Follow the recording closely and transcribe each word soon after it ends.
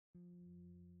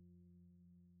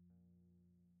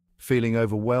feeling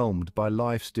overwhelmed by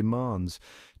life's demands.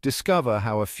 Discover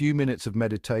how a few minutes of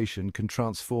meditation can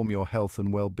transform your health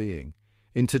and well-being.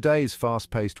 In today's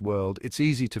fast-paced world, it's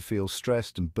easy to feel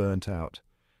stressed and burnt out.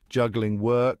 Juggling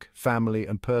work, family,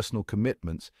 and personal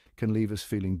commitments can leave us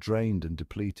feeling drained and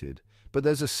depleted. But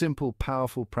there's a simple,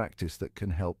 powerful practice that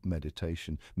can help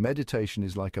meditation. Meditation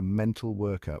is like a mental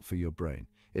workout for your brain.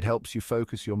 It helps you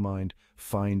focus your mind,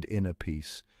 find inner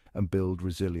peace, and build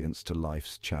resilience to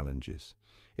life's challenges.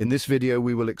 In this video,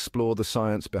 we will explore the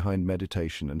science behind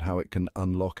meditation and how it can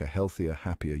unlock a healthier,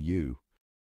 happier you.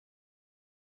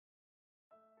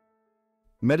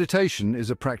 Meditation is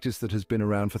a practice that has been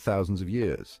around for thousands of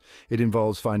years. It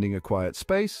involves finding a quiet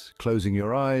space, closing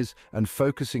your eyes, and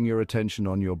focusing your attention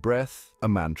on your breath, a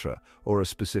mantra, or a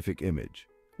specific image.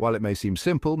 While it may seem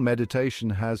simple,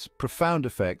 meditation has profound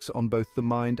effects on both the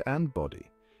mind and body.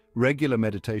 Regular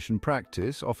meditation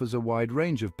practice offers a wide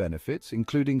range of benefits,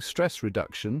 including stress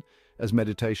reduction, as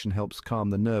meditation helps calm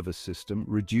the nervous system,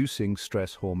 reducing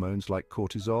stress hormones like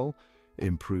cortisol,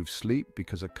 improve sleep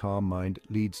because a calm mind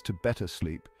leads to better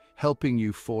sleep, helping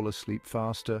you fall asleep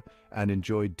faster and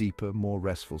enjoy deeper, more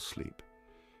restful sleep.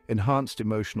 Enhanced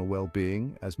emotional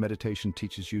well-being, as meditation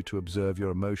teaches you to observe your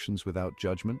emotions without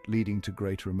judgment, leading to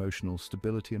greater emotional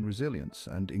stability and resilience,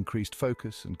 and increased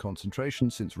focus and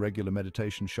concentration, since regular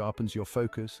meditation sharpens your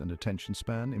focus and attention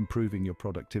span, improving your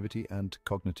productivity and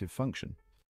cognitive function.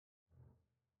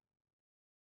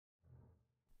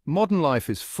 Modern life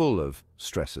is full of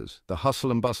stresses. The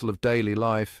hustle and bustle of daily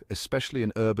life, especially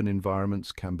in urban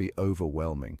environments, can be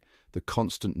overwhelming. The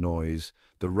constant noise,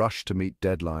 the rush to meet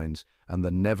deadlines, and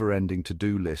the never-ending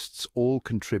to-do lists all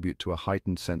contribute to a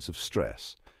heightened sense of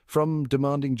stress. From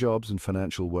demanding jobs and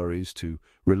financial worries to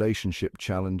relationship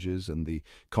challenges and the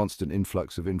constant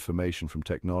influx of information from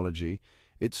technology,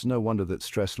 it's no wonder that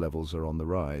stress levels are on the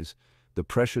rise. The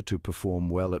pressure to perform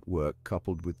well at work,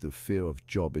 coupled with the fear of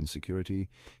job insecurity,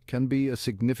 can be a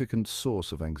significant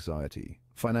source of anxiety.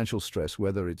 Financial stress,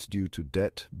 whether it's due to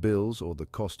debt, bills, or the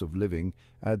cost of living,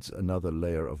 adds another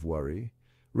layer of worry.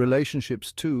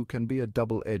 Relationships, too, can be a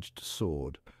double-edged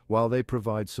sword. While they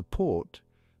provide support,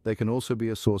 they can also be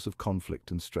a source of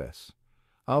conflict and stress.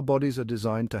 Our bodies are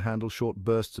designed to handle short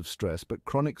bursts of stress, but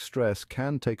chronic stress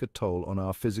can take a toll on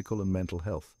our physical and mental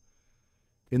health.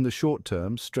 In the short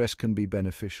term, stress can be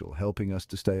beneficial, helping us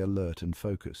to stay alert and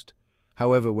focused.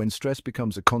 However, when stress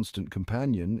becomes a constant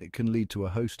companion, it can lead to a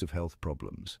host of health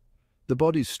problems. The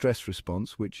body's stress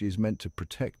response, which is meant to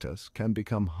protect us, can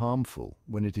become harmful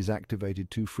when it is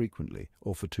activated too frequently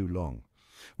or for too long.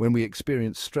 When we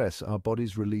experience stress, our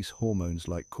bodies release hormones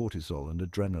like cortisol and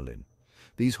adrenaline.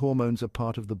 These hormones are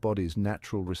part of the body's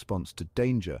natural response to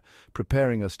danger,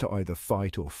 preparing us to either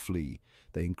fight or flee.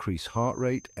 They increase heart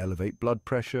rate, elevate blood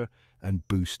pressure, and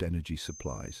boost energy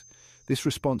supplies. This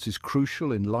response is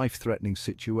crucial in life-threatening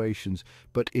situations,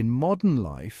 but in modern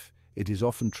life, it is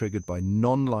often triggered by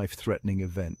non-life-threatening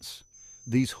events.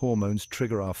 These hormones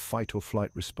trigger our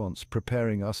fight-or-flight response,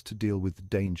 preparing us to deal with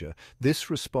danger. This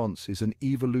response is an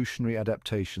evolutionary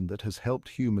adaptation that has helped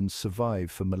humans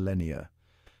survive for millennia.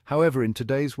 However, in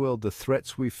today's world, the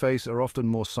threats we face are often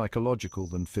more psychological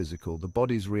than physical. The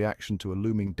body's reaction to a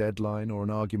looming deadline or an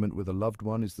argument with a loved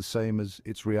one is the same as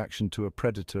its reaction to a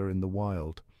predator in the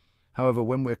wild. However,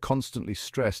 when we're constantly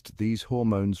stressed, these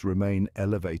hormones remain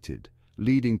elevated,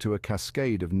 leading to a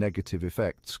cascade of negative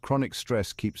effects. Chronic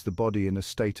stress keeps the body in a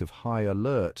state of high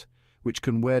alert, which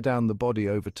can wear down the body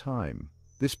over time.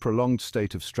 This prolonged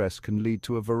state of stress can lead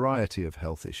to a variety of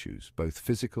health issues, both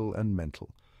physical and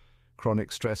mental.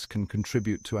 Chronic stress can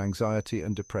contribute to anxiety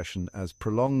and depression, as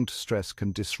prolonged stress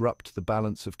can disrupt the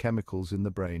balance of chemicals in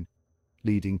the brain,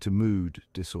 leading to mood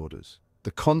disorders. The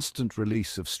constant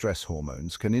release of stress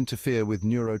hormones can interfere with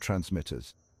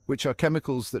neurotransmitters, which are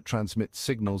chemicals that transmit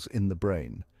signals in the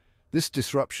brain. This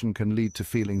disruption can lead to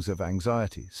feelings of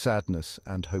anxiety, sadness,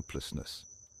 and hopelessness.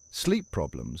 Sleep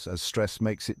problems, as stress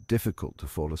makes it difficult to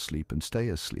fall asleep and stay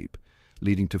asleep,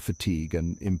 leading to fatigue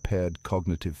and impaired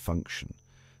cognitive function.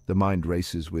 The mind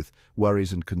races with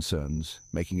worries and concerns,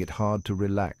 making it hard to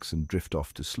relax and drift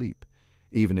off to sleep.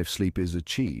 Even if sleep is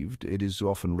achieved, it is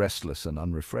often restless and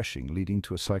unrefreshing, leading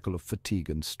to a cycle of fatigue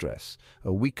and stress.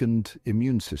 A weakened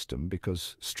immune system,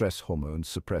 because stress hormones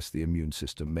suppress the immune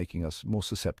system, making us more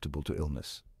susceptible to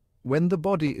illness. When the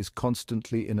body is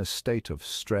constantly in a state of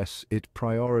stress, it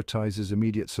prioritizes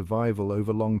immediate survival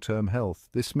over long-term health.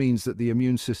 This means that the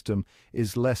immune system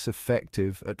is less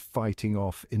effective at fighting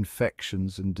off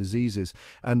infections and diseases,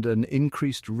 and an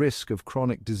increased risk of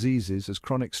chronic diseases, as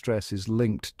chronic stress is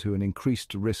linked to an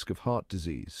increased risk of heart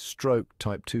disease, stroke,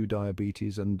 type 2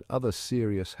 diabetes, and other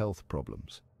serious health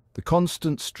problems. The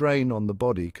constant strain on the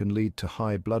body can lead to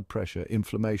high blood pressure,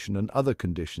 inflammation, and other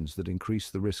conditions that increase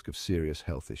the risk of serious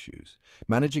health issues.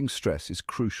 Managing stress is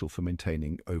crucial for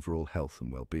maintaining overall health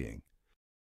and well-being.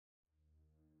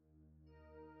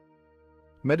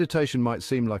 Meditation might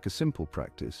seem like a simple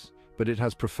practice, but it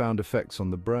has profound effects on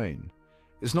the brain.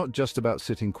 It's not just about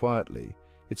sitting quietly.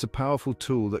 It's a powerful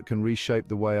tool that can reshape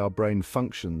the way our brain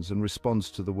functions and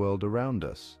responds to the world around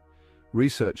us.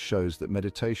 Research shows that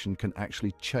meditation can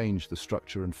actually change the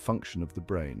structure and function of the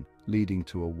brain, leading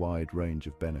to a wide range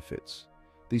of benefits.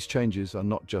 These changes are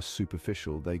not just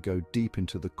superficial, they go deep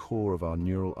into the core of our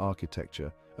neural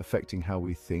architecture, affecting how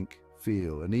we think,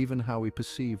 feel, and even how we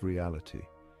perceive reality.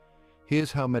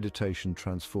 Here's how meditation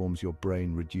transforms your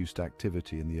brain-reduced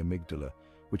activity in the amygdala,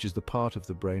 which is the part of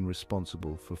the brain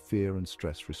responsible for fear and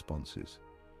stress responses.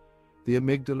 The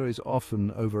amygdala is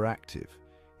often overactive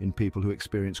in people who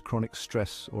experience chronic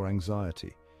stress or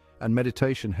anxiety, and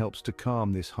meditation helps to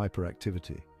calm this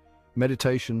hyperactivity.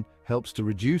 Meditation helps to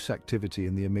reduce activity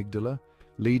in the amygdala,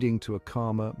 leading to a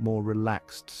calmer, more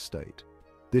relaxed state.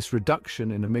 This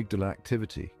reduction in amygdala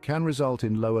activity can result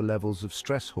in lower levels of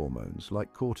stress hormones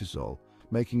like cortisol,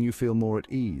 making you feel more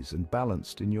at ease and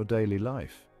balanced in your daily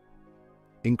life.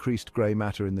 Increased grey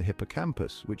matter in the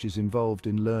hippocampus, which is involved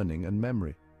in learning and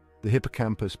memory. The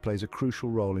hippocampus plays a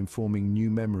crucial role in forming new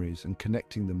memories and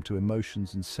connecting them to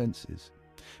emotions and senses.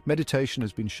 Meditation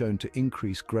has been shown to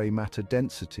increase grey matter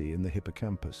density in the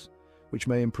hippocampus, which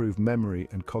may improve memory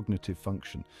and cognitive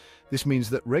function. This means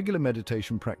that regular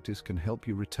meditation practice can help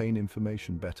you retain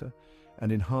information better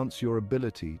and enhance your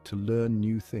ability to learn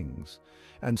new things,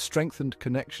 and strengthened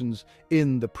connections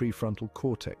in the prefrontal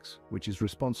cortex, which is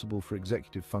responsible for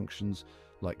executive functions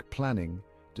like planning,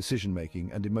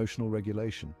 decision-making, and emotional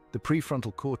regulation. The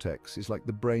prefrontal cortex is like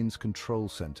the brain's control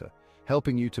center,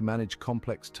 helping you to manage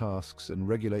complex tasks and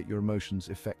regulate your emotions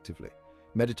effectively.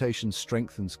 Meditation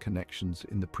strengthens connections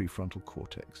in the prefrontal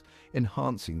cortex,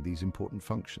 enhancing these important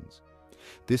functions.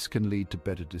 This can lead to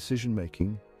better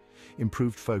decision-making,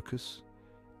 improved focus,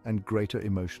 and greater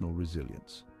emotional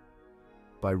resilience.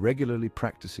 By regularly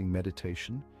practicing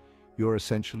meditation, you're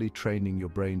essentially training your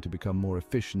brain to become more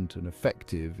efficient and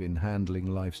effective in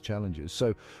handling life's challenges.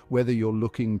 So, whether you're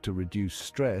looking to reduce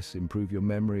stress, improve your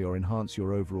memory, or enhance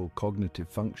your overall cognitive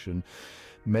function,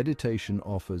 meditation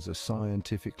offers a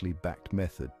scientifically backed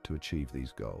method to achieve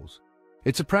these goals.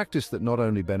 It's a practice that not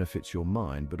only benefits your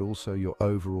mind, but also your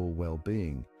overall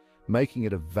well-being, making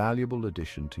it a valuable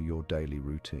addition to your daily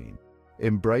routine.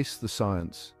 Embrace the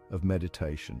science of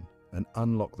meditation and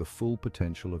unlock the full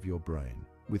potential of your brain.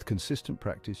 With consistent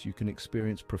practice, you can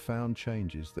experience profound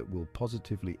changes that will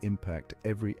positively impact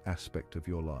every aspect of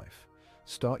your life.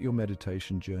 Start your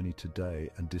meditation journey today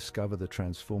and discover the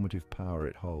transformative power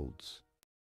it holds.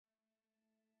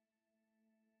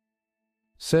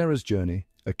 Sarah's journey,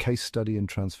 a case study in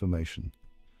transformation.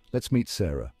 Let's meet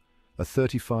Sarah, a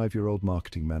 35-year-old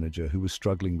marketing manager who was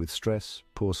struggling with stress,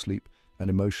 poor sleep, and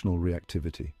emotional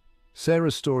reactivity.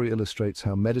 Sarah's story illustrates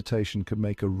how meditation can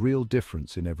make a real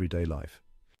difference in everyday life.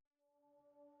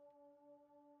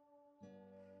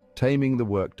 Taming the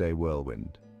workday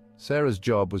whirlwind. Sarah's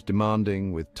job was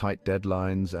demanding, with tight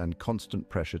deadlines and constant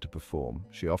pressure to perform.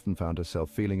 She often found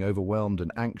herself feeling overwhelmed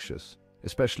and anxious,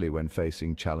 especially when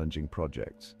facing challenging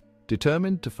projects.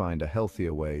 Determined to find a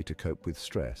healthier way to cope with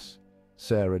stress,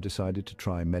 Sarah decided to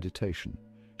try meditation.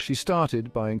 She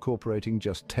started by incorporating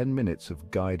just 10 minutes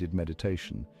of guided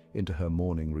meditation into her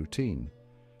morning routine.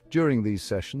 During these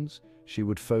sessions, she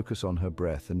would focus on her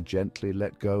breath and gently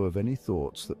let go of any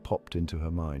thoughts that popped into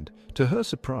her mind. To her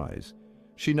surprise,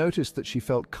 she noticed that she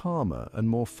felt calmer and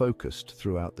more focused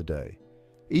throughout the day.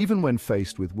 Even when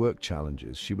faced with work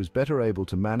challenges, she was better able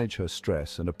to manage her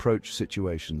stress and approach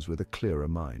situations with a clearer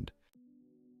mind.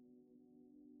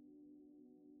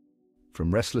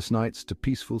 From restless nights to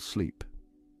peaceful sleep.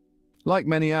 Like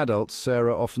many adults,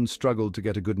 Sarah often struggled to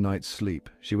get a good night's sleep.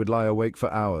 She would lie awake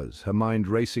for hours, her mind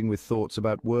racing with thoughts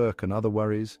about work and other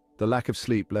worries. The lack of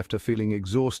sleep left her feeling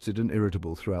exhausted and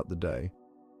irritable throughout the day.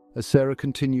 As Sarah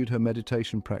continued her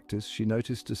meditation practice, she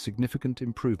noticed a significant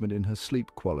improvement in her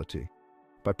sleep quality.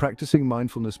 By practicing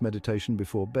mindfulness meditation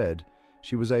before bed,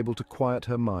 she was able to quiet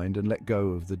her mind and let go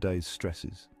of the day's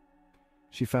stresses.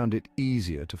 She found it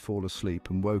easier to fall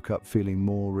asleep and woke up feeling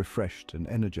more refreshed and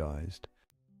energized.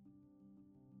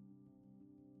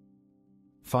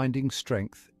 Finding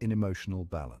strength in emotional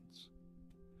balance.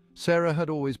 Sarah had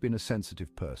always been a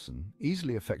sensitive person,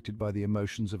 easily affected by the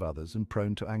emotions of others and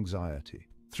prone to anxiety.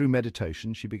 Through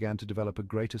meditation, she began to develop a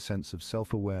greater sense of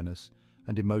self-awareness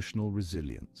and emotional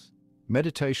resilience.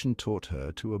 Meditation taught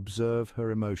her to observe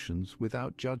her emotions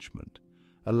without judgment,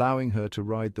 allowing her to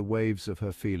ride the waves of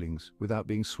her feelings without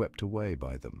being swept away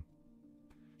by them.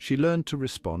 She learned to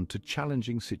respond to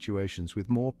challenging situations with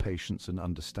more patience and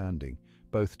understanding,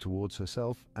 both towards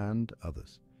herself and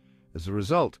others. As a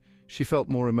result, she felt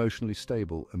more emotionally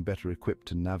stable and better equipped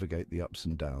to navigate the ups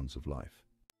and downs of life.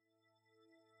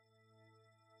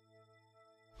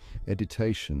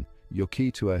 Meditation, your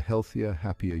key to a healthier,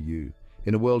 happier you.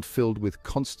 In a world filled with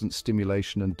constant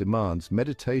stimulation and demands,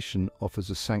 meditation offers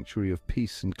a sanctuary of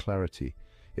peace and clarity.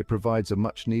 It provides a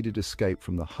much-needed escape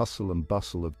from the hustle and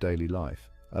bustle of daily life,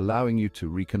 allowing you to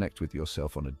reconnect with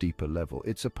yourself on a deeper level.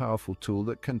 It's a powerful tool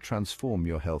that can transform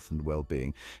your health and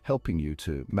well-being, helping you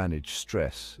to manage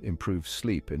stress, improve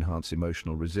sleep, enhance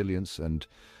emotional resilience, and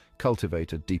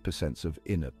cultivate a deeper sense of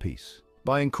inner peace.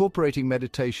 By incorporating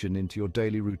meditation into your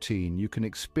daily routine, you can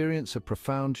experience a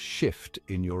profound shift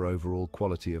in your overall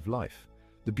quality of life.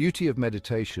 The beauty of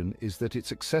meditation is that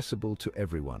it's accessible to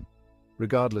everyone.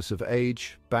 Regardless of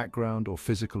age, background, or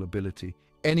physical ability,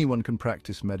 anyone can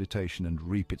practice meditation and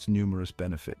reap its numerous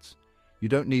benefits. You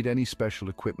don't need any special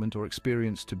equipment or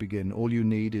experience to begin. All you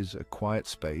need is a quiet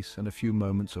space and a few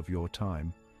moments of your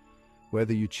time.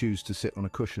 Whether you choose to sit on a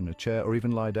cushion, a chair, or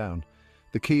even lie down,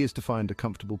 the key is to find a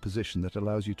comfortable position that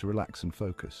allows you to relax and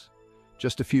focus.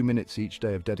 Just a few minutes each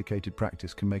day of dedicated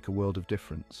practice can make a world of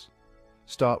difference.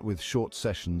 Start with short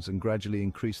sessions and gradually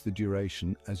increase the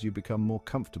duration as you become more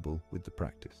comfortable with the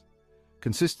practice.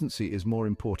 Consistency is more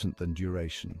important than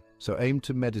duration, so aim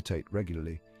to meditate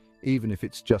regularly, even if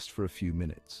it's just for a few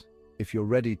minutes. If you're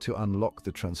ready to unlock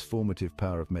the transformative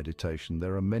power of meditation,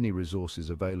 there are many resources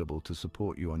available to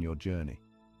support you on your journey.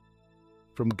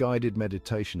 From guided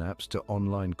meditation apps to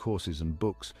online courses and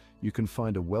books, you can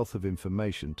find a wealth of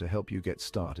information to help you get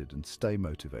started and stay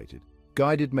motivated.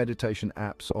 Guided meditation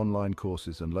apps, online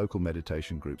courses, and local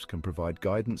meditation groups can provide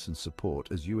guidance and support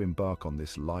as you embark on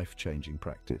this life-changing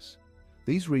practice.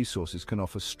 These resources can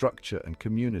offer structure and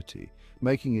community,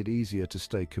 making it easier to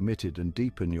stay committed and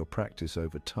deepen your practice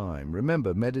over time.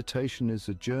 Remember, meditation is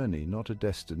a journey, not a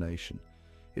destination.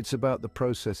 It's about the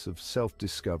process of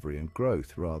self-discovery and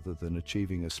growth rather than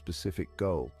achieving a specific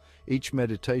goal. Each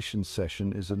meditation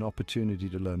session is an opportunity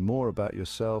to learn more about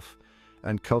yourself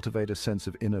and cultivate a sense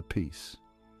of inner peace.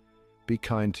 Be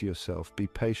kind to yourself, be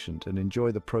patient, and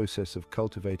enjoy the process of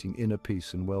cultivating inner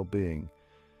peace and well-being.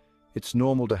 It's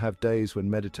normal to have days when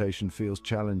meditation feels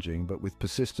challenging, but with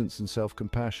persistence and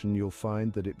self-compassion, you'll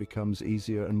find that it becomes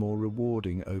easier and more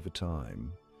rewarding over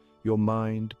time. Your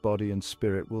mind, body, and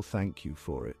spirit will thank you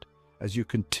for it. As you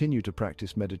continue to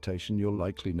practice meditation, you'll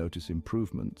likely notice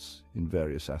improvements in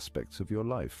various aspects of your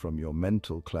life, from your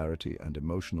mental clarity and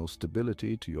emotional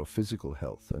stability to your physical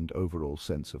health and overall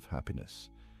sense of happiness.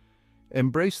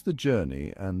 Embrace the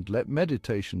journey and let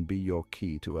meditation be your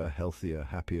key to a healthier,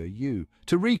 happier you.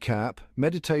 To recap,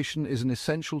 meditation is an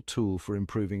essential tool for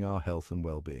improving our health and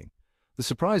well-being. The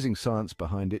surprising science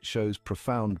behind it shows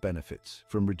profound benefits,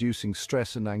 from reducing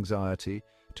stress and anxiety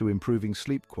to improving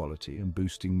sleep quality and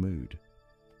boosting mood.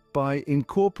 By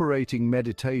incorporating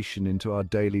meditation into our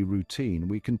daily routine,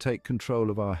 we can take control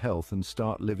of our health and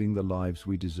start living the lives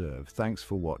we deserve. Thanks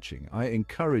for watching. I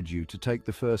encourage you to take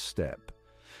the first step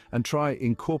and try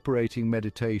incorporating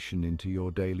meditation into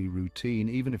your daily routine,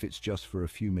 even if it's just for a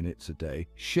few minutes a day.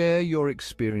 Share your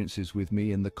experiences with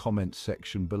me in the comments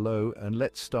section below, and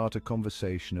let's start a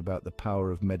conversation about the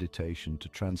power of meditation to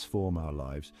transform our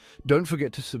lives. Don't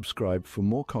forget to subscribe for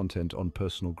more content on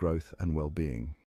personal growth and well-being.